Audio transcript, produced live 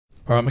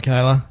All right,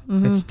 Michaela,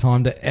 it's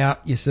time to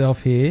out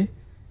yourself here.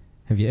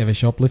 Have you ever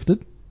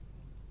shoplifted?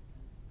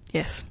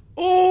 Yes.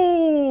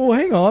 Oh,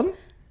 hang on.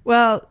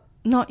 Well,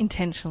 not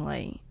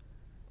intentionally.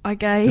 I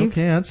gave... Still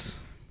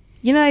counts.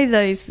 You know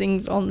those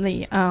things on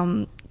the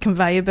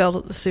conveyor belt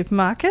at the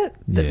supermarket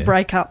that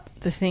break up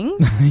the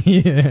things?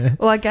 Yeah.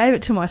 Well, I gave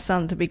it to my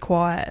son to be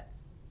quiet.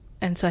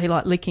 And so he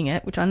liked licking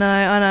it, which I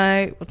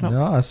know. It's not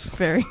nice.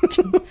 Very...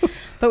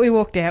 But we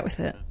walked out with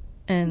it.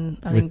 And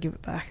I didn't give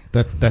it back.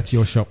 That's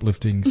your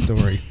shoplifting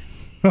story.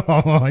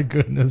 Oh, my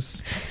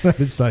goodness. That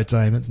is so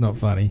tame. It's not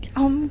funny.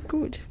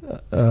 Good.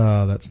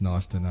 Oh, that's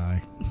nice to know.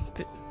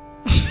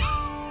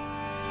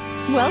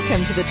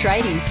 Welcome to the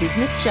Tradies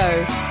Business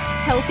Show,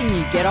 helping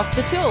you get off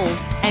the tools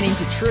and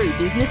into true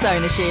business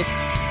ownership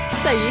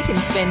so you can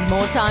spend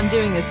more time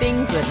doing the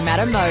things that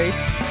matter most.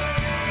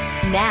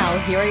 Now,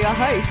 here are your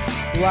hosts,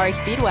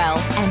 Warwick Bidwell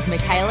and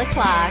Michaela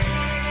Clark.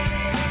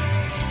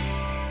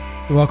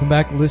 So welcome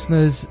back,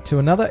 listeners, to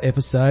another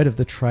episode of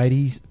the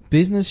Tradies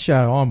Business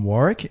Show. I'm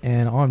Warwick,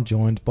 and I'm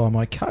joined by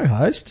my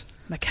co-host...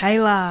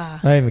 Michaela.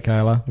 Hey,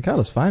 Michaela.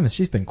 Michaela's famous.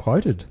 She's been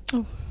quoted.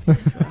 Oh,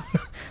 yes. I'm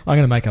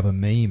going to make up a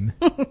meme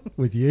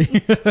with you.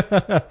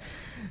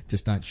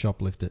 Just don't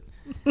shoplift it.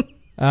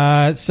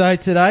 So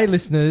today,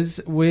 listeners,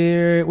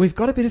 we've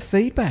got a bit of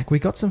feedback. We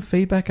got some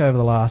feedback over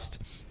the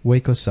last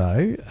week or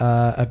so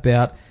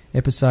about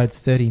episode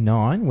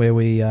 39, where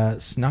we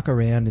snuck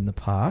around in the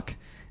park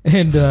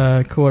and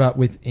caught up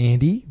with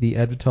Andy, the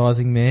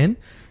advertising man.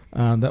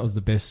 That was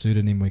the best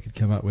pseudonym we could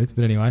come up with.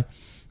 But anyway,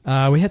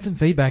 we had some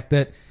feedback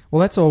that, well,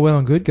 that's all well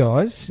and good,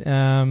 guys.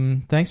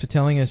 Thanks for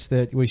telling us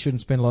that we shouldn't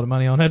spend a lot of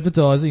money on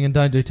advertising and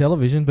don't do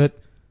television, but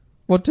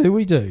what do?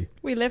 We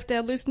left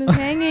our listeners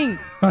hanging.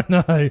 I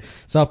know.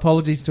 So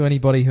apologies to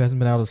anybody who hasn't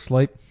been able to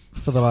sleep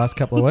for the last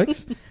couple of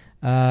weeks.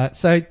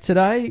 So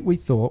today we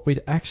thought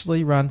we'd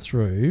actually run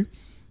through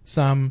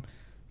some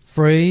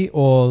free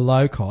or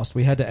low cost.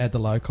 We had to add the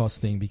low cost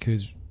thing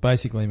because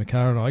basically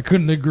Michaela and I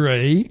couldn't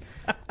agree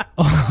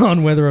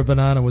on whether a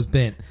banana was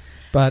bent.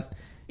 But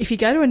if you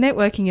go to a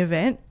networking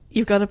event,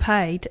 you've got to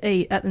pay to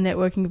eat at the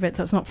networking event,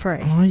 so it's not free.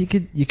 Oh, you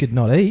could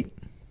not eat.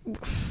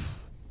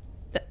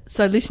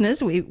 So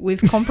listeners,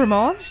 we've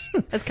compromised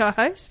as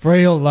co-hosts.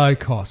 Free or low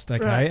cost,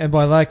 okay? Right. And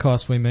by low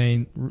cost we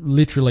mean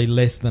literally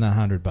less than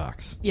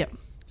 $100. Yep.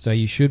 So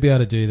you should be able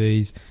to do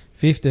these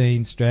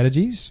 15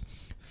 strategies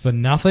for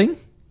nothing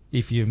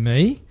if you're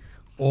me,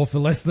 or for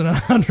less than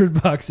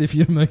 $100 if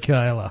you're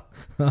Michaela.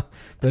 But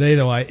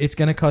either way, it's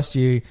going to cost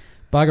you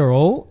bugger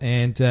all,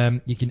 and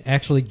you can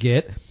actually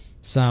get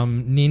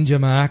some ninja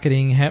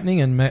marketing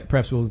happening, and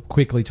perhaps we'll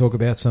quickly talk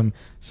about some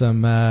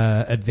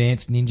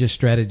advanced ninja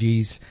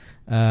strategies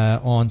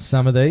on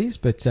some of these.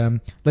 But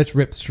let's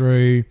rip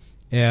through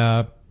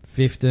our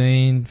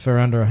 15 for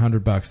under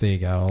 $100. There you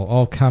go.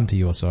 I'll come to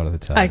your side of the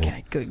table.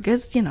 Okay, good.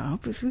 Because,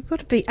 we've got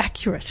to be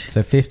accurate.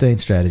 So 15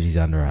 strategies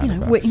under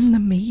 $100. We're in the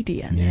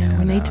media now.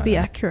 We need to be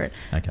accurate.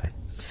 Okay.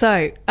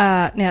 So,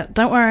 now,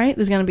 don't worry.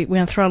 We're going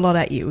to throw a lot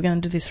at you. We're going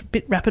to do this a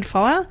bit rapid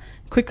fire,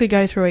 quickly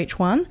go through each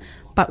one,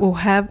 but we'll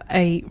have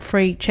a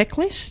free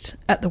checklist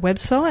at the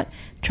website,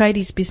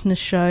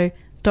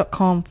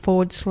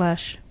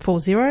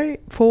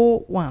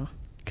 tradiesbusinesshow.com/4041.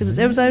 Because it's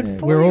episode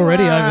 41. We're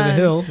already over the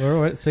hill.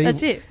 See,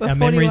 that's it. We're our 41.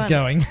 memory's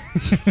going.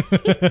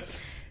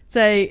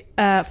 So,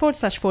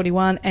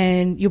 /41,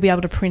 and you'll be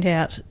able to print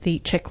out the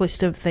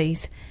checklist of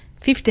these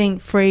 15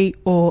 free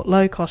or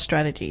low-cost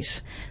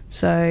strategies.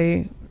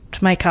 So,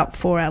 to make up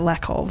for our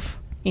lack of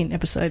in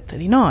episode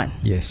 39.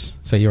 Yes.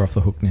 So you're off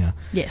the hook now.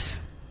 Yes.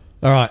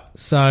 All right.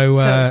 So it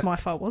was my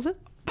fault, was it?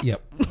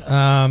 Yep.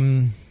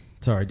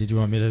 Sorry, did you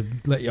want me to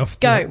let you off?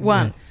 Go,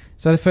 one. Yeah.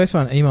 So the first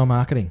one, email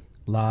marketing.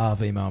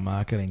 Love email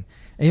marketing.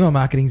 Email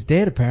marketing's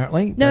dead,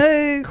 apparently. No.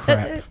 That's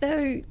crap.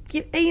 No.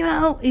 Your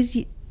email is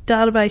your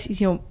database is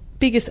your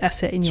biggest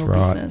asset in your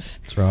business.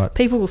 That's right.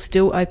 People will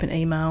still open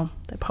email.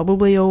 They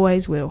probably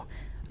always will.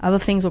 Other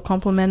things will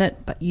complement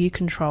it, but you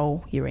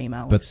control your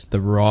email list. But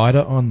the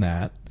rider on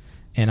that,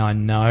 and I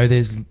know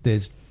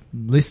there's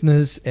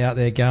listeners out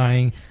there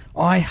going,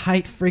 I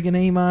hate friggin'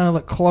 email.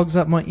 It clogs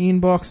up my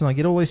inbox and I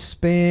get all this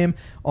spam.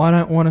 I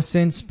don't want to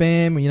send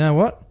spam. Well, you know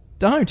what?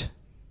 Don't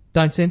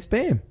send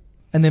spam.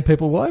 And then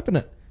people will open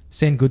it.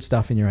 Send good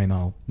stuff in your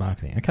email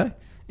marketing, okay?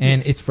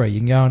 And it's free.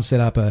 You can go and set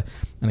up an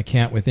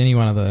account with any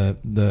one of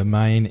the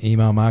main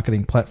email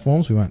marketing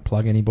platforms. We won't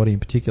plug anybody in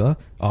particular.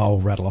 I'll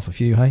rattle off a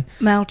few, hey?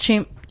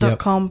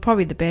 MailChimp.com,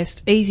 probably the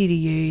best. Easy to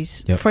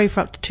use. Yep. Free for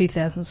up to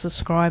 2,000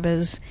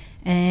 subscribers.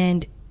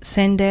 And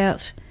send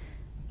out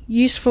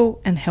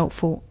useful and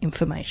helpful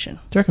information.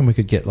 Do you reckon we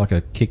could get like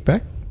a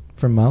kickback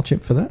from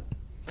MailChimp for that?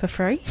 For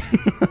free?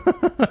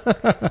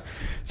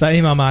 So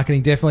email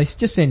marketing, definitely.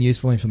 Just send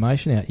useful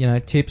information out.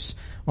 Tips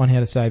on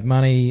how to save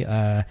money,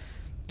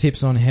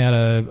 tips on how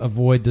to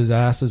avoid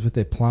disasters with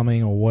their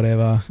plumbing or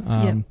whatever,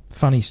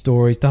 funny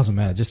stories, doesn't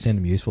matter, just send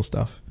them useful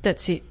stuff.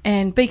 That's it.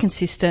 And be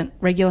consistent,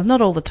 regular,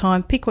 not all the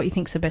time. Pick what you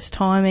think's the best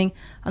timing.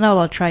 I know a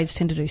lot of trades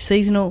tend to do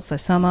seasonal, so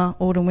summer,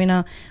 autumn,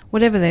 winter,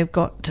 whatever they've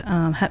got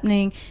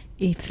happening.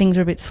 if things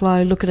are a bit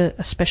slow, look at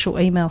a special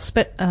email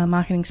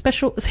marketing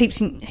special. There's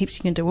heaps you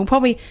can do.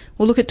 We'll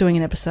look at doing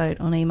an episode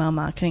on email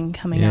marketing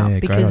coming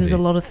up, because there's a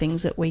lot of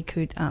things that we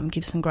could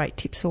give some great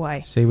tips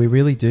away. See, we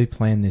really do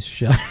plan this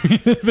show in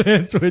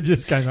advance. We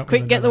just came up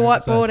Quick, with get the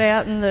whiteboard episode.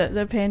 out and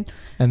the pen.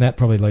 And that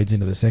probably leads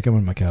into the second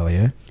one, Michaela,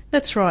 yeah?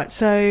 That's right.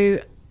 So,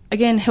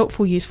 again,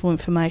 helpful, useful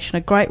information.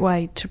 A great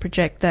way to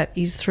project that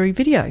is through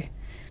video.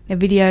 Now,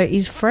 video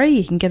is free.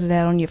 You can get it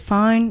out on your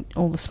phone,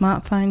 all the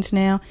smartphones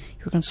now.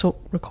 You can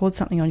record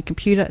something on your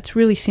computer. It's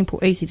really simple,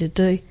 easy to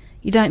do.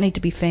 You don't need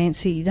to be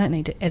fancy. You don't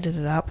need to edit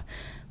it up.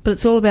 But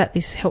it's all about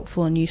this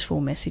helpful and useful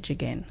message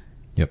again.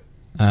 Yep.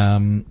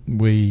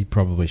 We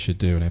probably should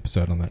do an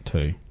episode on that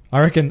too. I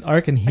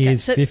reckon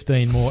here's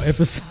 15 more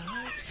episodes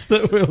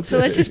that we'll do. So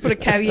let's just put a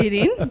caveat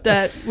in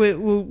that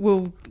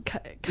we'll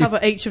cover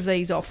each of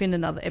these off in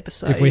another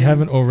episode. If we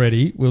haven't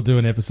already, we'll do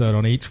an episode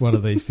on each one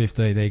of these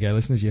 15. There you go,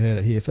 listeners. You heard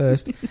it here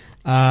first.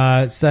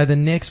 So the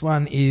next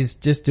one is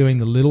just doing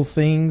the little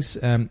things.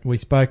 We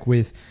spoke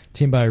with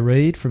Timbo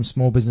Reid from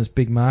Small Business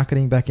Big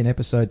Marketing back in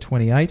episode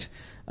 28.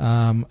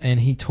 And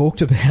he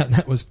talked about,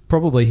 that was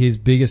probably his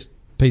biggest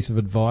piece of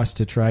advice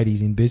to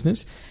tradies in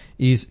business,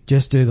 is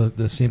just do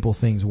the simple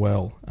things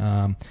well,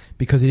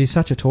 because it is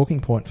such a talking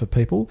point for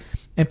people,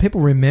 and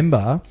people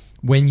remember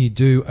when you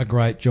do a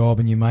great job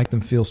and you make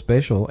them feel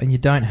special, and you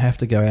don't have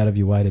to go out of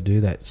your way to do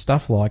that.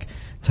 Stuff like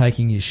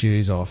taking your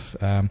shoes off,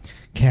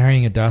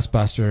 carrying a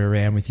dustbuster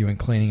around with you and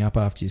cleaning up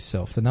after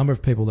yourself. The number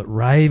of people that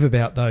rave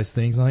about those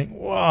things, I think,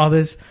 wow,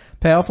 there's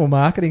powerful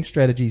marketing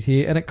strategies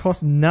here, and it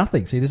costs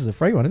nothing. See, this is a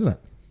free one, isn't it?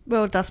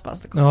 Well,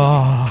 dustbuster costs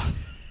money.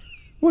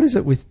 What is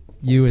it with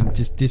you and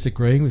just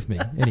disagreeing with me?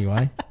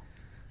 Anyway,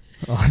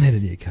 I need a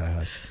new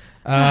co-host.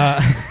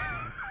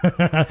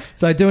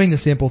 So doing the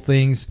simple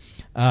things,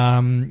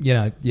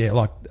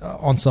 like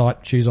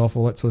on-site, shoes off,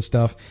 all that sort of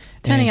stuff.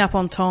 Turning up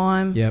on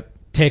time. Yep.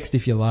 Text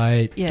if you're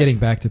late, getting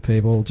back to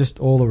people, just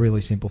all the really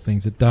simple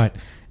things that don't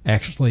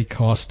actually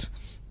cost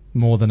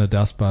more than a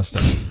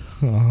dustbuster.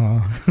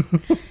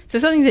 So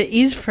something that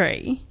is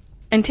free,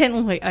 and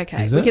technically,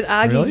 okay, we could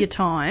argue your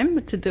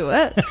time to do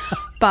it,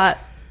 but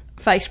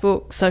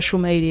Facebook, social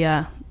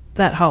media,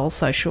 that whole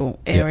social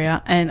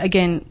area, and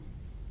again,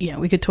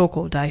 we could talk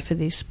all day for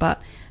this,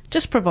 but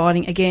just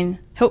providing, again,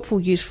 helpful,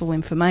 useful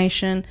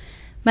information.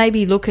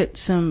 Maybe look at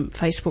some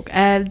Facebook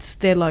ads.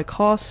 They're low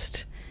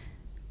cost.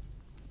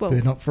 Well,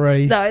 they're not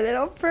free. No, they're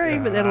not free,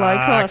 but they're low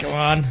cost. Come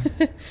on.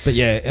 But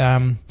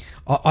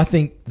I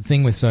think the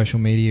thing with social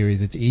media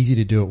is it's easy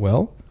to do it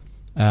well,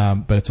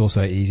 but it's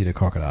also easy to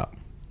cock it up.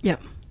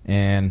 Yep.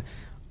 And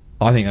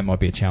I think that might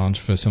be a challenge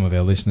for some of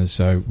our listeners,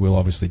 so we'll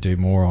obviously do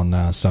more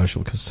on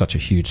social because it's such a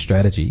huge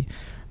strategy.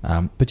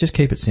 But just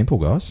keep it simple,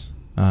 guys.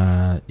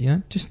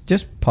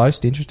 Just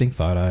post interesting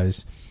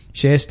photos,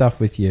 share stuff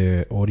with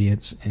your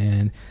audience,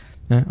 and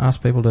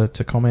ask people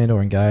to comment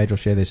or engage or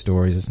share their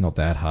stories. It's not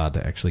that hard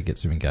to actually get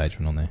some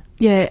engagement on there.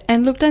 Yeah,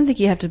 and look, don't think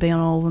you have to be on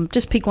all of them.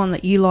 Just pick one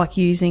that you like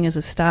using as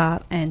a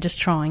start and just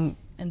try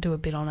and do a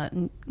bit on it,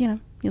 and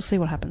you'll see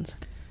what happens.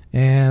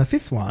 And the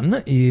fifth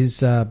one is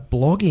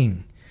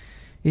blogging.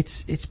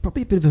 It's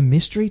probably a bit of a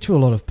mystery to a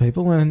lot of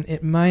people, and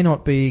it may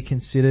not be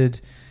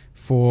considered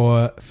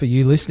for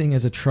you listening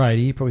as a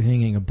tradie. You're probably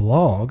thinking, a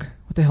blog?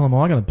 What the hell am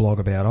I going to blog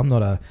about? I'm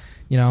not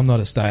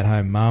a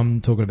stay-at-home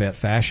mum talking about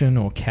fashion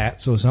or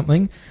cats or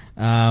something.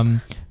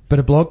 But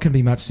a blog can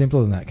be much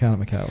simpler than that, can't it,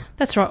 Michaela?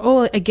 That's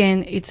right.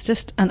 Again, it's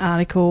just an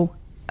article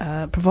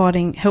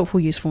providing helpful,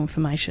 useful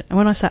information. And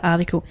when I say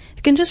article,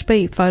 it can just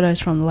be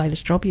photos from the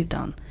latest job you've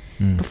done,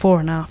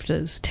 before and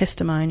afters,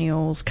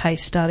 testimonials,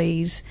 case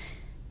studies.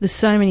 There's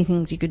so many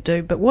things you could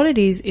do. But what it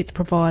is, it's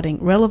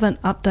providing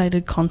relevant,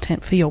 updated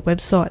content for your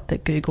website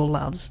that Google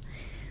loves.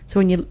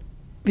 So when your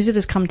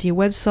visitors come to your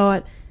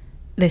website,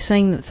 they're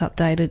seeing that it's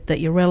updated,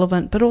 that you're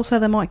relevant, but also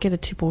they might get a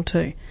tip or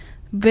two.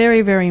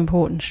 Very, very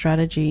important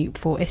strategy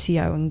for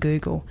SEO and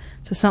Google.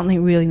 So something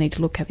you really need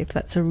to look at if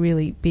that's a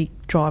really big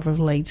driver of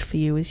leads for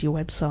you is your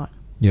website.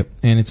 Yep,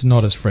 and it's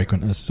not as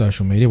frequent as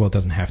social media. Well, it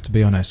doesn't have to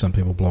be. I know some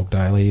people blog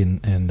daily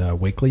and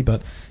weekly,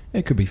 but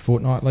it could be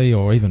fortnightly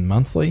or even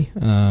monthly,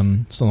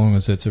 so long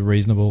as it's a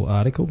reasonable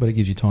article, but it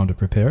gives you time to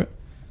prepare it.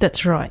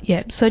 That's right,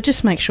 yeah. So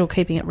just make sure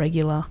keeping it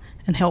regular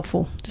and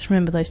helpful. Just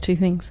remember those two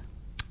things.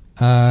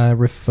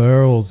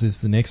 Referrals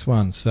is the next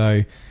one.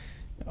 So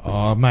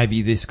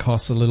maybe this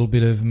costs a little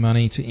bit of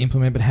money to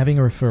implement, but having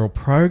a referral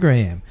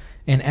program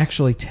and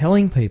actually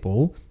telling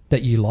people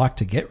that you like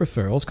to get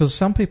referrals, because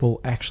some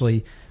people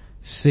actually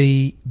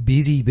see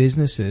busy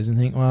businesses and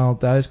think, well,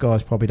 those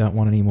guys probably don't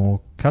want any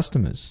more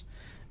customers.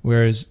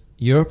 Whereas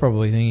you're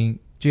probably thinking,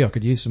 gee, I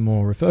could use some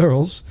more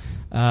referrals.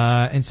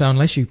 And so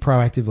unless you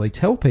proactively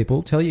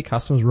tell your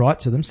customers, write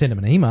to them, send them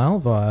an email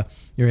via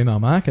your email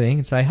marketing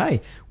and say,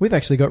 hey, we've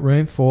actually got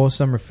room for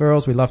some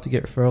referrals. We love to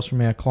get referrals from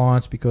our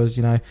clients because,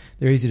 they're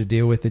easy to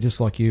deal with. They're just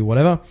like you,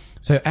 whatever.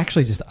 So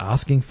actually just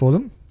asking for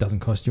them doesn't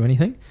cost you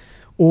anything.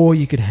 Or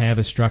you could have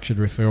a structured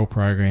referral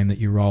program that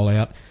you roll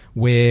out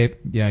where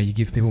you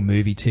give people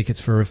movie tickets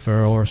for a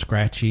referral or a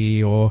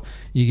scratchy, or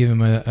you give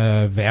them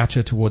a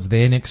voucher towards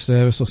their next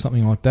service or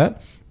something like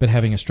that. But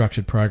having a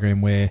structured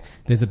program where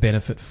there's a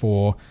benefit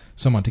for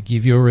someone to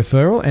give you a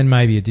referral and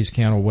maybe a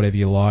discount or whatever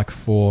you like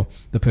for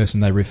the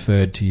person they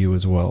referred to you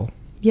as well.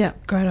 Yeah,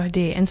 great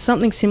idea. And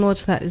something similar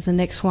to that is the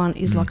next one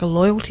is like a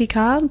loyalty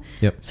card.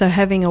 Yep. So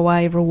having a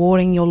way of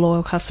rewarding your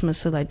loyal customers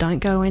so they don't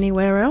go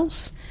anywhere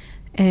else.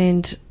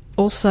 And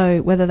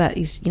also whether that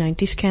is,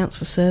 discounts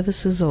for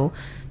services or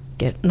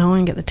get the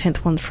 10th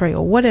one free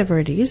or whatever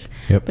it is.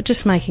 Yep. But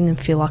just making them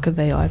feel like a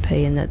VIP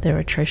and that they're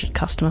a treasured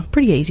customer.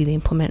 Pretty easy to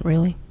implement,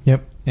 really.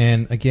 Yep.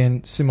 And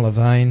again, similar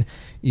vein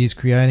is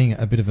creating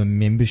a bit of a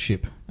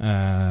membership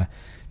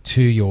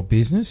to your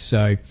business.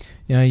 So,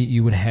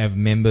 you would have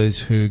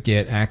members who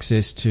get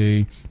access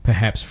to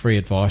perhaps free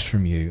advice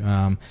from you.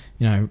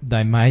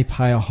 They may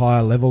pay a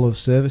higher level of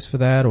service for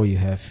that, or you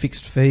have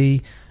fixed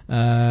fee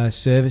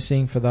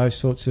servicing for those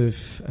sorts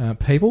of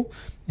people.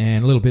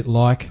 And a little bit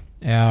like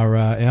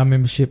our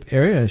membership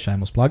area,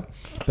 shameless plug,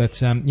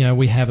 but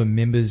we have a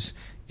members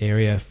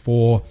area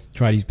for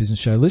Tradies Business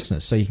Show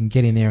listeners, so you can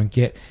get in there and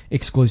get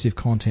exclusive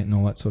content and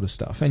all that sort of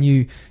stuff. And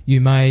you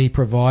may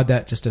provide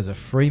that just as a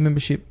free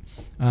membership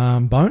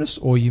bonus,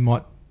 or you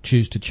might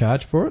choose to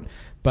charge for it.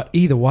 But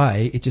either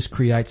way, it just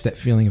creates that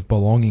feeling of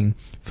belonging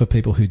for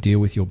people who deal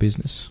with your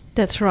business.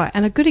 That's right.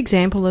 And a good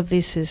example of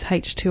this is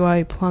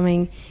H2O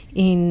Plumbing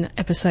in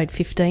episode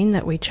 15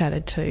 that we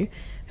chatted to,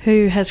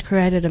 who has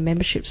created a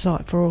membership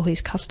site for all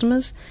his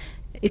customers.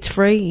 It's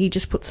free. He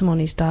just puts them on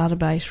his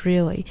database,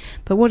 really.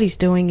 But what he's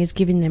doing is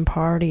giving them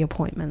priority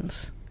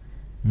appointments,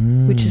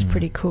 which is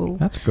pretty cool.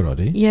 That's a good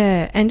idea.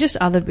 Yeah, and just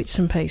other bits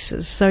and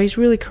pieces. So he's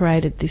really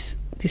created this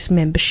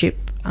membership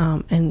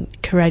and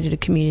created a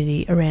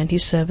community around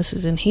his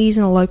services. And he's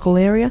in a local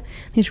area.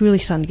 He's really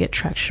starting to get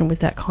traction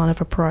with that kind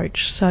of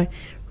approach. So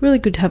really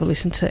good to have a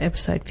listen to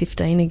episode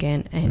 15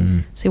 again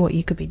and see what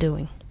you could be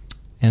doing.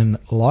 And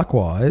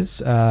likewise,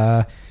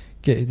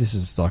 this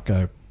is like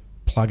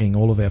plugging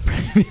all of our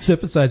previous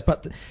episodes,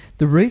 but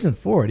the reason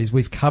for it is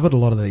we've covered a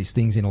lot of these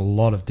things in a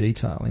lot of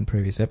detail in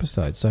previous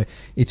episodes. So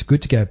it's good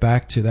to go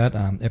back to that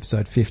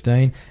episode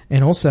 15,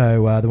 and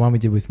also the one we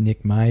did with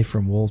Nick May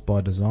from Walls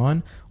by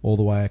Design, all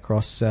the way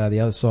across the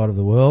other side of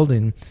the world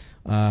in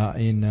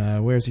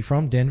where is he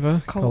from?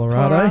 Denver,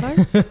 Colorado.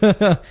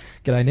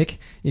 G'day, Nick,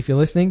 if you're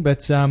listening.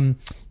 But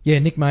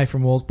Nick May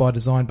from Walls by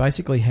Design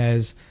basically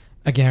has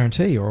a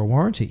guarantee or a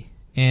warranty,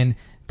 and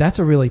that's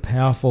a really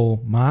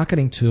powerful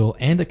marketing tool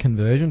and a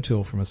conversion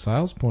tool from a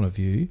sales point of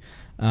view.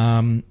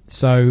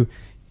 So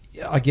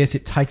I guess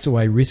it takes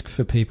away risk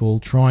for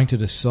people trying to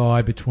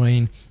decide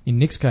between, in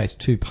Nick's case,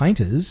 two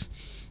painters,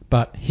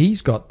 but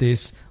he's got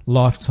this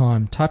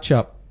lifetime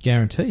touch-up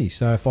guarantee.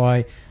 So if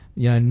I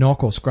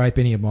knock or scrape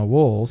any of my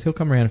walls, he'll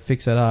come around and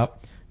fix it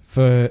up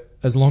for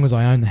as long as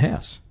I own the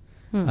house.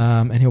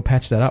 And he'll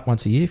patch that up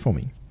once a year for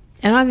me.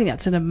 And I think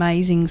that's an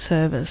amazing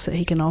service that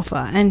he can offer.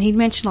 And he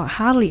mentioned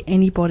hardly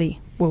anybody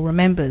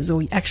remembers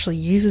or actually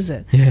uses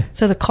it. Yeah.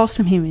 So the cost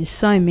of him is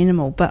so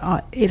minimal,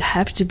 but it'd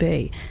have to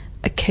be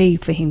a key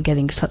for him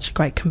getting such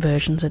great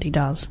conversions that he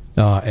does.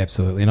 Oh,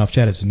 absolutely. And I've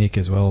chatted to Nick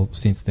as well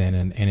since then,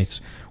 and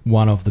it's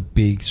one of the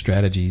big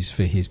strategies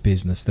for his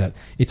business, that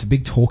it's a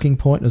big talking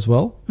point as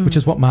well, which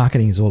is what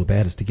marketing is all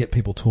about, is to get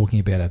people talking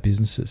about our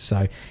businesses.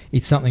 So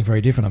it's something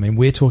very different. I mean,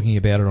 we're talking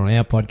about it on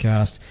our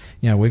podcast.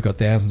 We've got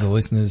thousands of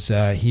listeners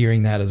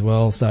hearing that as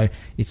well. So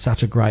it's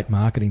such a great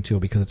marketing tool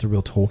because it's a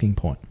real talking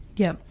point.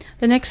 Yeah.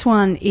 The next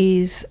one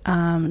is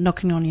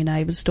knocking on your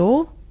neighbour's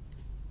door.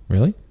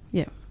 Really?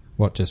 Yeah.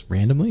 What, just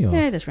randomly? Or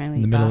yeah, just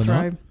randomly. in the middle of the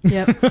night?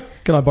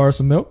 Yep. Can I borrow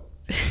some milk?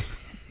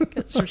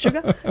 Some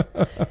sugar.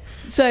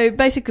 So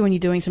basically when you're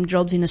doing some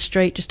jobs in the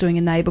street, just doing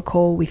a neighbour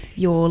call with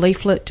your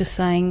leaflet, just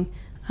saying,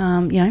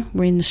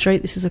 we're in the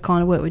street, this is the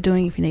kind of work we're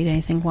doing, if you need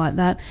anything like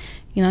that.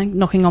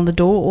 Knocking on the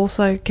door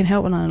also can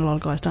help. I know a lot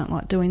of guys don't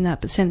like doing that,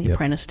 but send the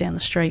apprentice down the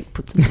street,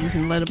 put some things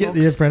in the letterbox. Get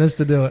the apprentice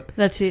to do it.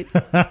 That's it.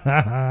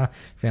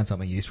 Found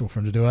something useful for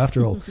him to do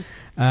after all.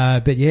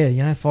 But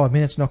yeah, 5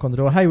 minutes, knock on the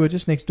door. Hey, we're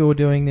just next door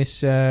doing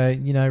this,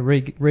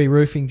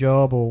 re-roofing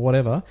job or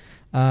whatever.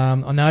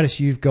 I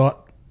notice you've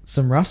got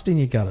some rust in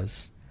your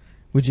gutters.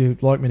 Would you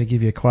like me to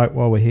give you a quote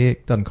while we're here?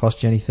 It doesn't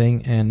cost you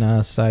anything,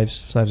 and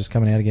saves us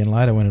coming out again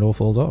later when it all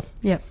falls off.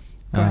 Yep.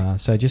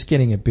 So just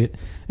getting a bit,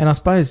 and I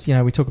suppose,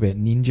 we talk about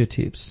ninja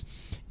tips.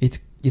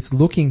 It's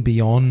looking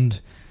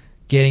beyond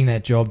getting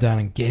that job done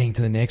and getting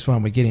to the next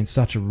one. We get in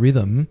such a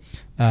rhythm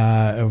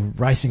of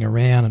racing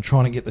around and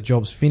trying to get the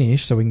jobs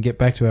finished so we can get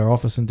back to our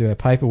office and do our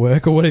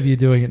paperwork or whatever you're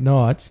doing at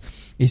nights,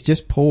 is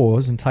just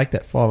pause and take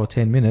that 5 or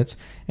 10 minutes,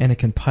 and it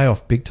can pay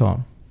off big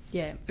time.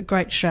 Yeah, a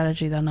great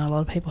strategy that I know a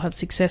lot of people have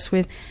success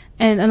with.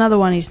 And another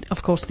one is,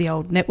 of course, the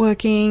old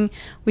networking,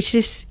 which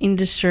this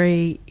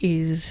industry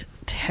is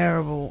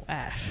terrible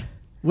at.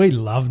 We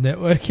love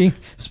networking,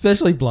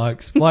 especially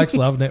blokes. Blokes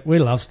love we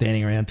love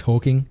standing around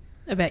talking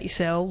about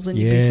yourselves and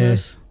your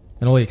business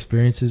and all the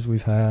experiences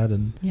we've had,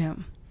 and yeah,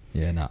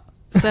 no.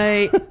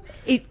 So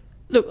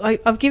Look,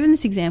 I've given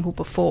this example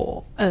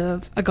before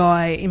of a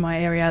guy in my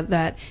area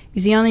that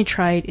is the only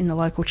trade in the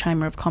local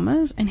Chamber of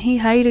Commerce, and he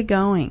hated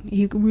going.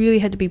 He really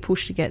had to be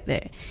pushed to get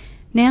there.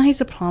 Now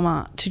he's a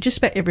plumber to just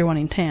about everyone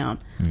in town,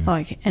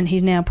 and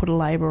he's now put a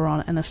labourer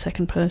on and a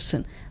second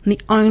person. And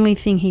the only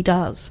thing he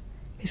does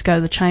is go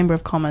to the Chamber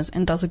of Commerce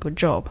and does a good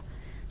job.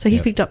 So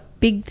he's picked up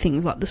big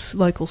things like the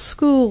local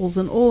schools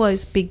and all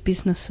those big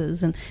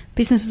businesses, and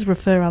businesses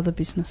refer other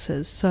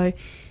businesses. So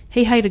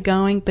he hated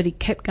going, but he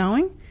kept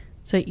going.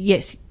 So,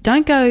 yes,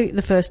 don't go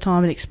the first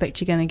time and expect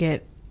you're going to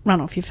get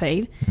run off your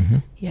feed. Mm-hmm.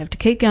 You have to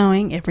keep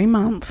going every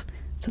month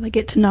so they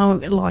get to know,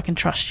 like, and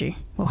trust you.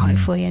 Well,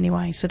 hopefully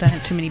anyway, so don't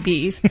have too many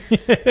beers.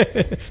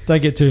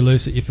 Don't get too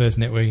loose at your first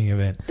networking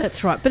event.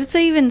 That's right. But it's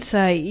even,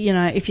 say,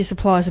 if your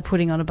suppliers are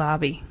putting on a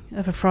barbie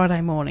of a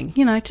Friday morning,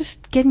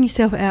 just getting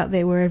yourself out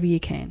there wherever you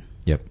can.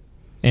 Yep.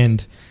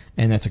 And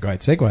that's a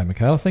great segue,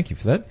 Michaela. Thank you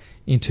for that.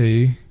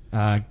 Into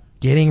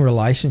getting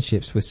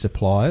relationships with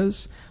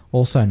suppliers,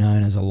 also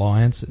known as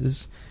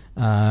alliances,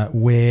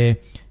 where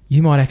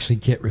you might actually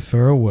get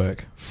referral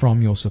work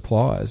from your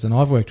suppliers. And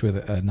I've worked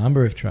with a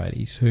number of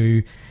tradies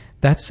who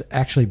that's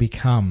actually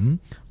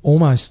become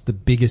almost the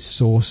biggest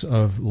source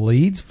of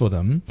leads for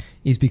them,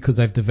 is because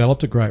they've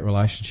developed a great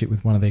relationship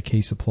with one of their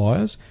key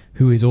suppliers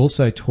who is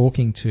also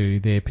talking to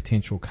their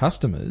potential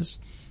customers.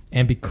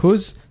 And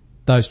because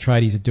those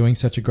tradies are doing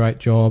such a great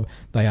job,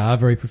 they are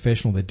very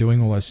professional, they're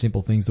doing all those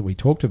simple things that we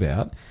talked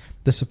about,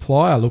 the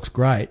supplier looks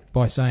great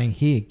by saying,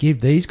 here, give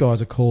these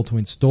guys a call to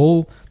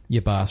install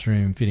your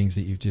bathroom fittings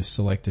that you've just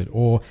selected,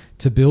 or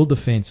to build the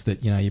fence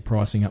that you're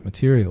pricing up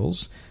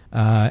materials,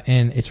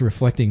 and it's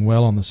reflecting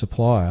well on the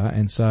supplier.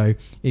 And so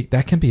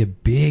that can be a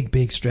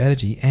big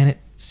strategy, and it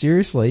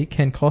seriously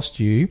can cost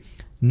you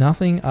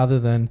nothing other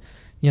than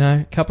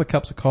a couple of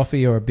cups of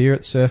coffee or a beer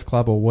at Surf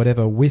Club or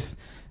whatever with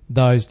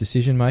those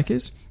decision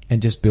makers,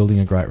 and just building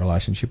a great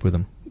relationship with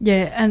them.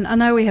 Yeah, and I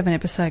know we have an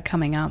episode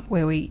coming up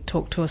where we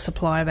talk to a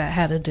supplier about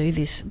how to do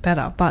this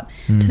better, but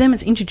to them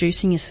it's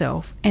introducing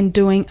yourself and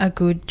doing a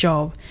good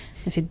job.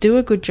 They said do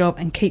a good job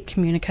and keep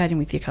communicating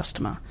with your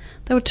customer.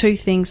 There were two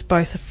things,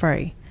 both are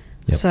free.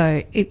 Yep.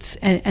 So it's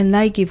and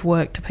they give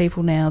work to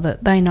people now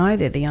that they know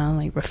they're the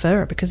only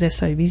referrer because they're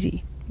so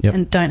busy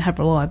and don't have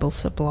reliable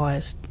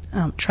suppliers,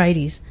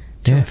 tradies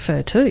to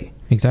refer to.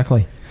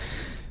 Exactly.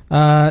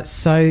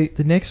 So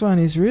the next one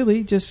is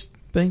really just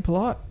being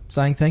polite,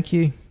 saying thank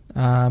you.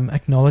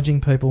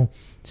 Acknowledging people,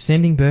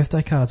 sending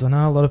birthday cards. I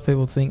know a lot of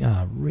people think,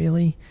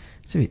 really?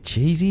 It's a bit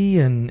cheesy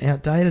and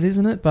outdated,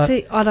 isn't it? But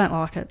see, I don't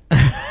like it.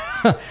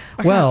 I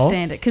can't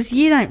stand it, because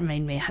you don't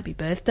mean me a happy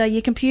birthday.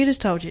 Your computer's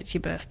told you it's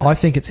your birthday. I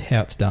think it's how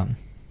it's done.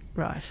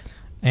 Right.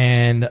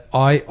 And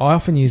I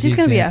often use the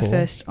example... Is this going to be our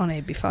first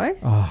on-air biffo?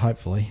 Oh,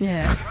 hopefully.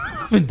 Yeah.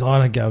 I've been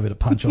dying to go a bit of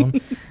punch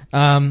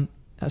on.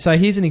 So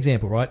here's an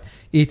example, right?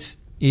 It's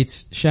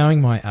showing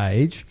my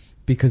age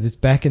because it's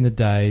back in the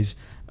days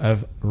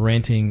of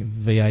renting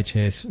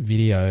VHS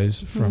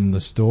videos from the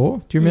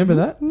store. Do you remember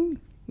that?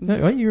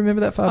 No, you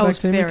remember that far back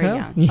too, Mikhail? I was very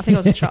young. I think I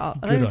was a child.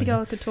 I don't even think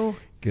I could talk.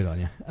 Good on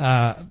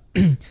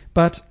you.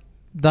 But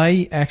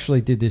they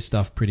actually did this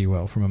stuff pretty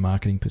well from a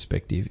marketing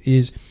perspective.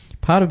 Is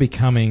part of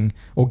becoming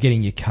or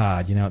getting your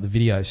card, at the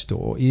video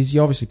store, is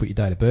you obviously put your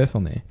date of birth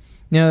on there.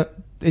 Now,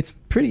 it's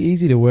pretty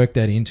easy to work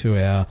that into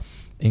our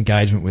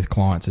engagement with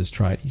clients as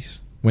tradies.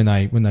 When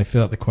they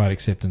fill out the quote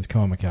acceptance.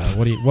 Come on, Michaela,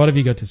 what have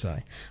you got to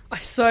say?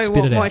 I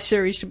want my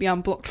series to be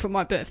unblocked for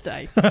my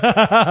birthday.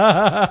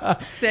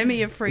 Send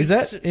me a free... Is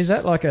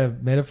that like a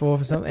metaphor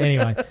for something?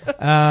 Anyway,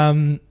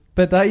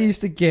 but they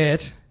used to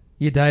get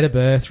your date of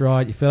birth,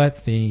 right? You fill out the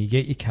thing, you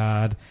get your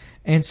card.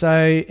 And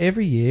so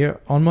every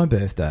year on my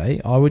birthday,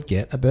 I would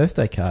get a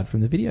birthday card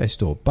from the video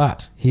store.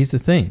 But here's the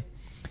thing.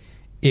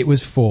 It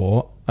was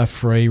for a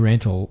free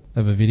rental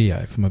of a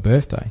video for my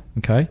birthday,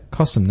 okay?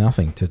 Cost them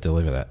nothing to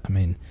deliver that. I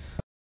mean...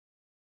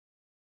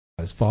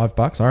 It's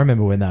 $5. I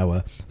remember when they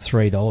were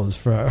 $3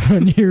 for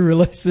new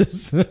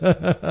releases.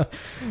 But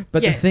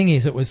the thing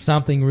is, it was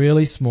something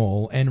really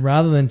small, and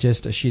rather than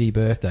just a shitty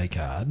birthday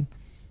card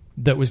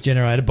that was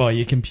generated by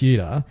your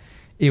computer,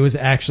 it was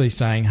actually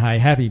saying, "Hey,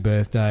 happy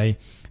birthday!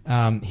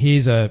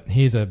 Here's a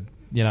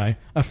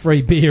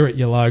free beer at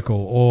your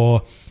local,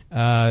 or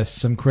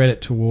some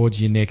credit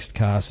towards your next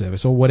car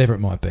service, or whatever it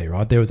might be."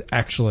 Right? There was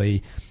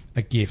actually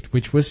a gift,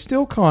 which was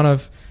still kind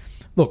of.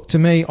 Look, to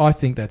me, I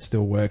think that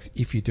still works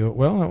if you do it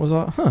well. And it was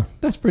like,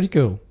 that's pretty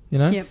cool.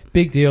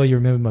 Big deal. You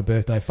remember my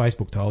birthday.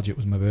 Facebook told you it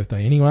was my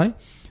birthday anyway.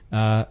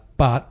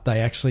 But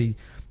they actually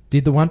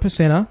did the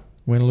 1%er,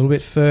 went a little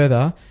bit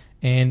further,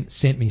 and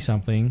sent me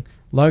something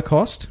low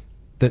cost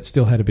that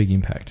still had a big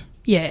impact.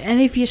 Yeah, and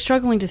if you're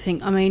struggling to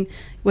think,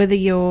 whether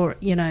you're,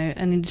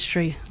 an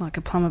industry like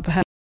a plumber,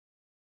 perhaps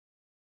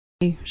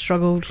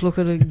struggle to look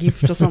at a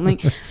gift or something,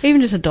 even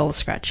just $1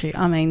 scratchy,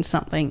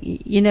 something,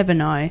 you never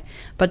know,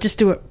 but just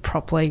do it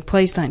properly.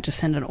 Please don't just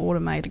send an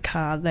automated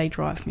card. They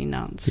drive me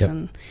nuts. Yep.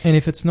 And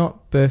if it's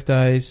not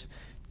birthdays,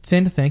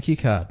 send a thank you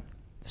card.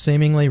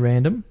 Seemingly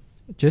random,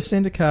 just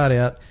send a card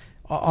out.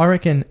 I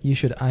reckon you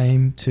should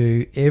aim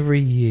to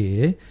every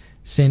year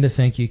send a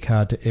thank you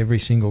card to every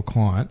single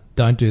client.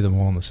 Don't do them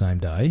all on the same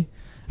day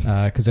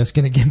because that's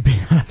going to get a bit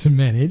hard to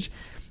manage.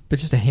 But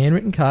just a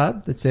handwritten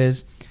card that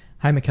says,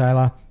 "Hey,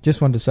 Michaela,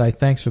 just wanted to say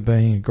thanks for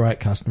being a great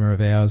customer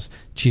of ours.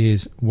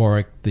 Cheers,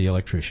 Warwick, the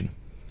electrician."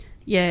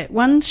 Yeah,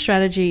 one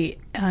strategy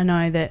I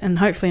know that, and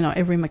hopefully not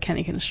every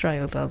mechanic in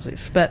Australia does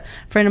this, but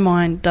a friend of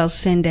mine does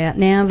send out,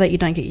 now that you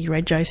don't get your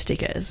Rego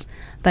stickers,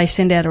 they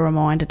send out a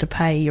reminder to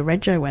pay your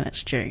Rego when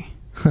it's due,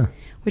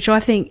 which I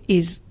think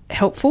is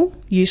helpful,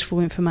 useful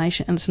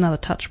information, and it's another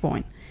touch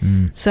point.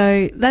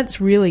 So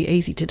that's really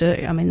easy to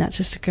do. I mean, that's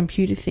just a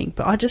computer thing,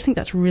 but I just think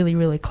that's really,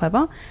 really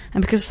clever.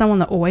 And because someone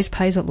that always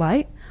pays it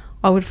late,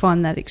 I would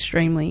find that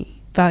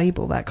extremely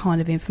valuable, that kind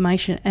of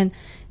information. And,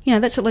 you know,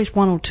 that's at least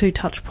 1 or 2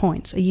 touch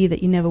points a year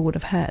that you never would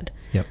have had.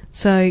 Yep.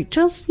 So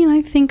just, you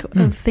know, think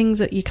of things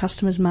that your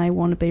customers may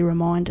want to be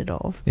reminded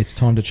of. It's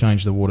time to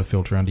change the water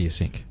filter under your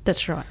sink.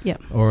 That's right,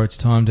 yep. Or it's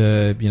time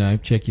to, you know,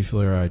 check your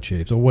fluoro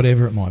tubes or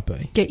whatever it might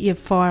be. Get your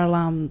fire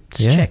alarms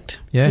checked.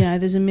 Yeah. You know,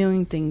 there's a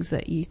million things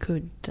that you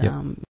could...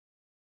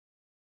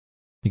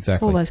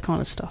 Exactly. All those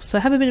kind of stuff. So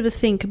have a bit of a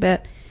think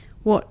about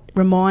what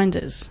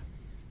reminders,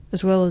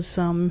 as well as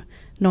some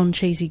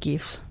non-cheesy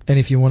gifts. And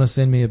if you want to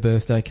send me a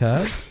birthday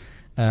card,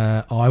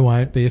 I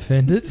won't be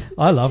offended.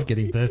 I love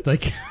getting birthday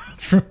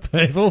cards from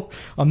people.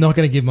 I'm not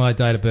going to give my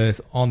date of birth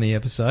on the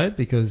episode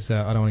because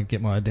I don't want to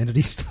get my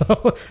identity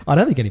stolen. I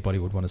don't think anybody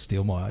would want to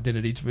steal my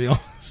identity, to be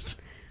honest.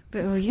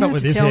 But well, you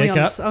have to tell me I'm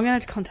going to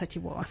have to contact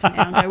your wife now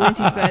and go, when's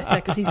his birthday?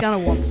 Because he's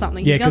going to want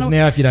something. Yeah, because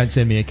now if you don't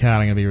send me a card, I'm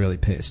going to be really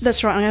pissed.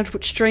 That's right. I'm going to have to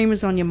put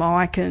streamers on your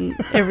mic and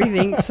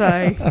everything.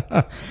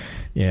 So...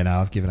 Yeah, no,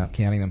 I've given up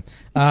counting them.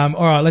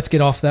 All right, let's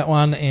get off that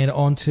one and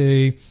on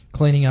to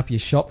cleaning up your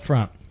shop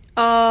front.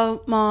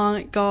 Oh,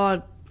 my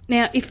God.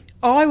 Now, if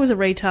I was a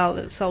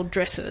retailer that sold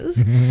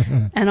dresses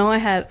and I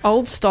had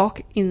old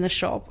stock in the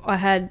shop, I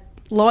had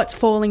lights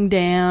falling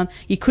down,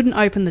 you couldn't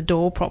open the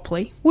door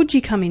properly, would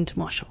you come into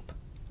my shop?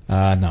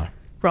 No.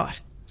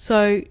 Right.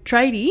 So,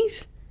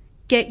 tradies,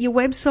 get your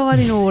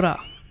website in order.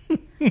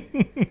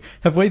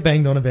 Have we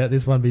banged on about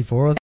this one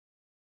before?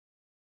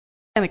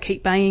 I'm going to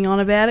keep banging on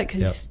about it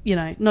because, you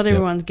know, not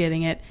everyone's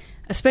getting it,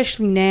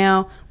 especially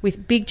now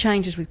with big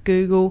changes with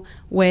Google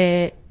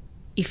where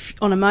if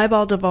on a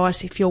mobile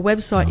device, if your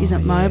website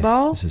isn't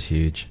mobile... This is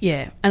huge.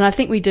 Yeah, and I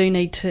think we do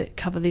need to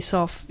cover this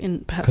off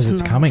in perhaps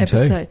another coming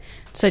episode. Too.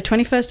 So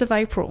 21st of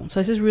April. So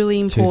this is really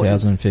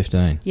important.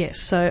 2015. Yes,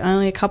 so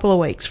only a couple of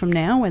weeks from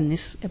now when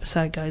this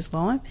episode goes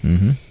live.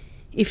 Mm-hmm.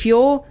 If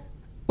your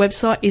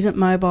website isn't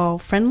mobile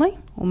friendly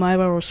or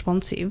mobile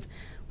responsive,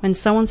 when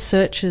someone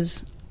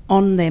searches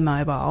on their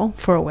mobile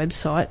for a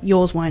website,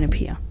 yours won't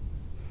appear.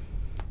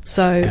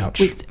 So Ouch.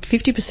 With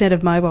 50%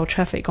 of mobile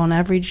traffic on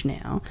average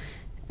now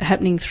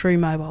happening through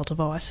mobile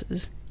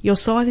devices, your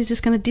site is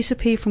just going to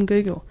disappear from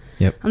Google.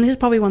 Yep. And this is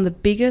probably one of the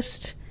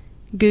biggest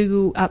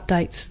Google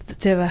updates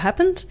that's ever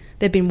happened.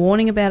 They've been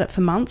warning about it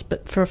for months,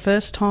 but for a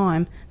first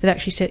time, they've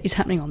actually said it's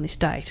happening on this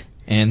date.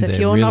 And so if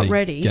you're really not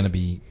ready, going to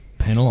be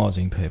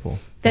penalising people.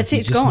 That's it.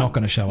 It's It's just gone. not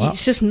going to show up.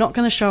 It's just not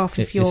going to show up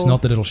if you're... It's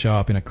not that it'll show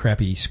up in a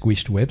crappy,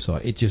 squished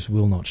website. It just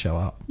will not show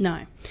up.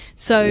 No.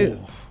 So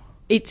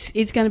it's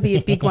going to be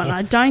a big one.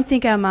 I don't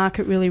think our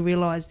market really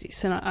realised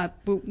this, and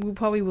we'll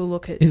probably will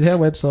look at... Is our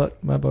website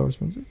mobile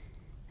responsive?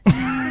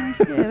 Yeah,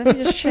 let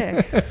me just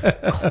check.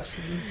 Of course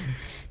it is.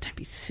 Don't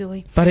be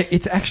silly. But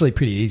it's actually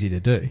pretty easy to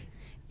do.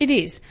 It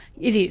is.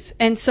 It is.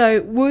 And so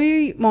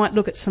we might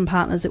look at some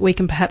partners that we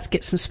can perhaps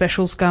get some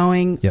specials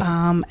going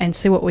and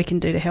see what we can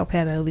do to help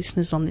out our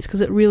listeners on this,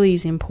 because it really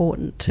is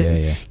important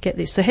to get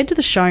this. So head to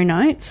the show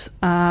notes.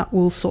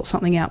 We'll sort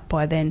something out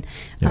by then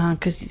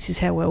because this is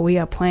how well we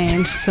are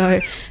planned. So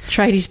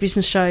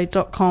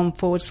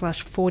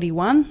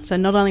tradiesbusinessshow.com/41. So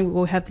not only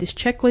will we have this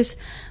checklist,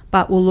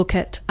 but we'll look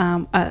at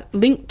a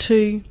link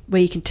to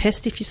where you can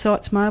test if your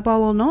site's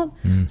mobile or not.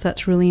 So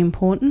that's really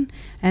important.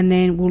 And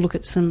then we'll look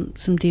at some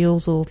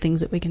deals or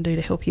things that we can do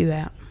to help you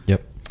out.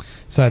 Yep.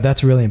 So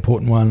that's a really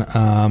important one.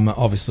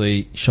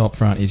 Obviously,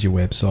 Shopfront is your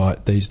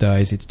website. These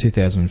days, it's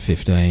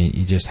 2015.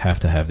 You just have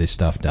to have this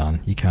stuff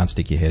done. You can't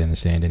stick your head in the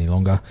sand any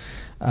longer.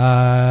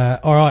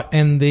 All right.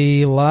 And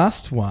the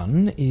last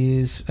one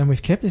is, and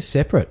we've kept this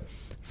separate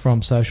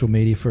from social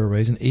media for a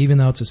reason, even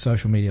though it's a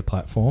social media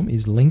platform,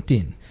 is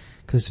LinkedIn.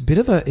 Because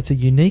it's a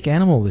unique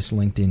animal, this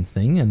LinkedIn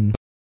thing, and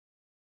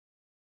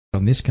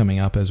on this coming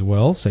up as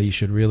well, so you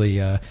should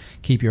really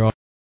keep your eye.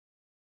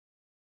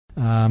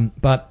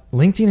 But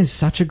LinkedIn is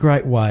such a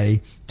great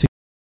way to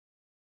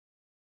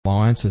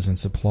alliances and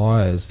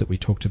suppliers that we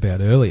talked about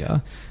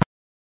earlier.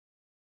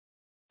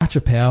 Such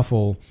a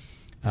powerful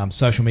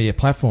social media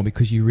platform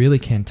because you really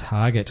can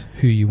target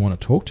who you want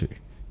to talk to.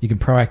 You can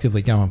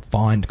proactively go and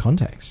find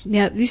contacts.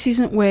 Now, this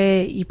isn't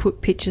where you put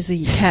pictures of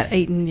your cat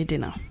eating your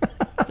dinner.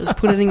 Just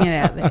putting it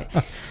out there.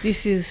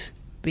 This is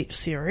bit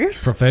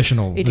serious.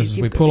 Professional. It is.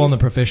 We pull on the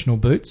professional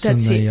boots and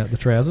the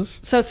trousers.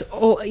 So it's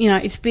all,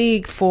 it's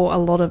big for a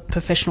lot of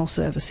professional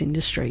service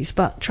industries,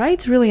 but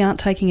trades really aren't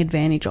taking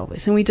advantage of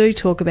this. And we do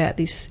talk about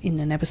this in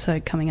an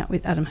episode coming up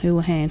with Adam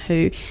Houlihan,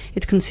 who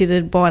it's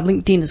considered by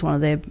LinkedIn as one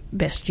of their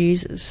best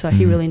users. So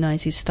he really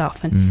knows his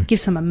stuff and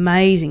gives some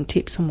amazing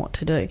tips on what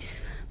to do.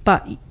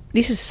 But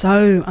this is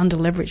so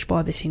under-leveraged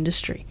by this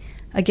industry.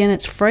 Again,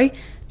 it's free,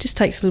 just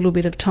takes a little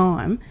bit of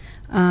time.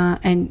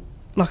 And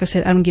like I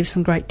said, Adam gives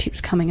some great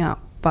tips coming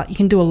up. But you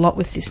can do a lot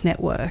with this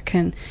network,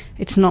 and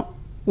it's not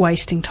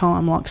wasting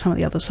time like some of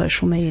the other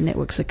social media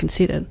networks are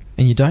considered.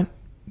 And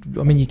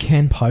you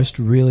can post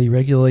really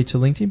regularly to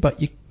LinkedIn, but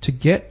to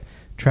get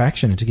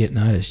traction and to get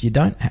noticed, you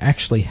don't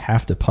actually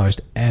have to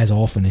post as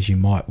often as you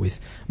might with,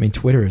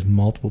 Twitter is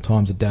multiple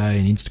times a day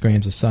and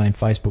Instagram's the same,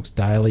 Facebook's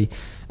daily.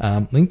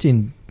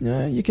 LinkedIn,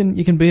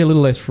 you can be a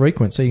little less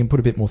frequent, so you can put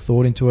a bit more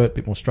thought into it, a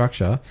bit more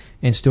structure,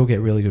 and still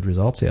get really good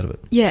results out of it.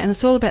 Yeah, and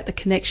it's all about the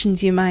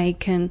connections you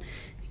make, and,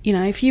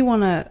 if you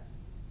want to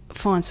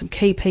find some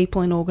key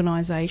people in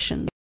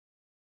organisations,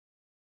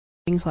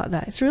 things like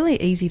that, it's really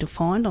easy to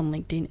find on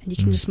LinkedIn, and you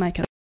can just make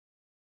it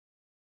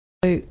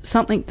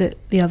something that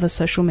the other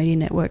social media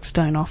networks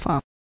don't offer.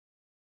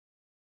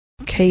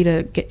 Key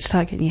to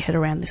start getting your head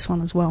around this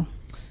one as well.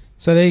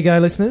 So there you go,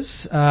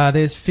 listeners.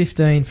 There's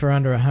 15 for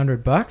under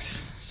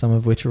 $100, some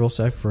of which are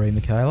also free,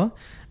 Michaela.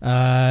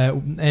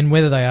 And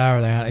whether they are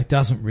or they aren't, it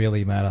doesn't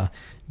really matter.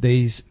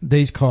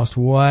 These cost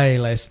way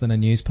less than a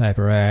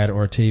newspaper ad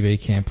or a TV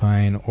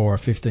campaign or a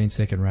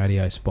 15-second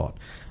radio spot.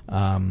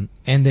 And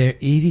they're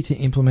easy to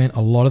implement.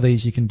 A lot of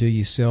these you can do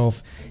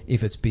yourself.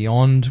 If it's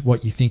beyond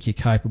what you think you're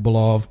capable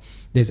of,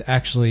 there's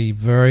actually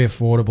very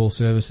affordable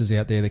services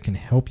out there that can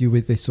help you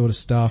with this sort of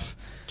stuff.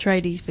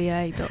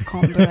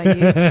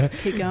 Tradiesva.com.au.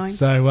 Keep going.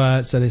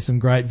 So there's some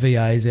great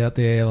VAs out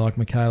there like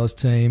Michaela's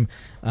team.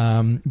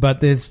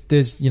 But there's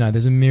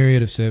a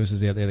myriad of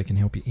services out there that can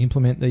help you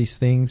implement these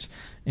things.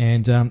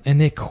 And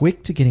they're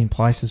quick to get in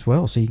place as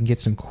well. So you can get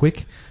some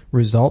quick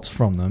results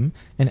from them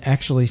and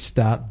actually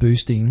start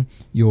boosting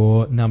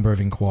your number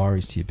of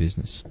inquiries to your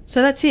business.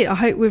 So that's it. I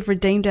hope we've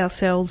redeemed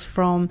ourselves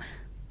from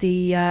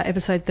the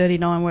episode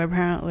 39 where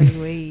apparently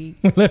we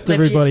left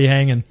everybody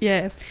hanging.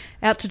 Yeah,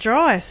 out to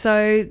dry.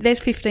 So there's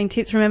 15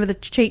 tips. Remember, the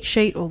cheat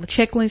sheet or the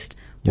checklist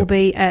will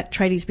be at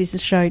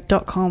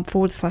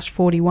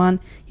tradiesbusinessshow.com/41.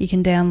 You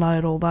can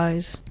download all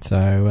those.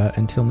 So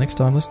until next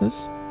time,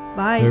 listeners.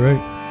 Bye.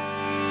 Hooroo.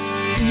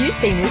 You've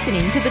been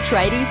listening to the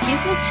Tradies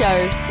Business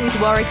Show with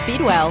Warwick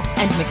Bidwell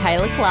and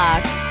Michaela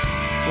Clark.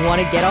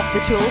 Want to get off the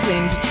tools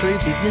and into true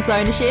business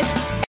ownership?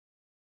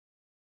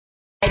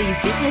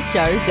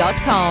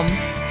 tradiesbusinessshow.com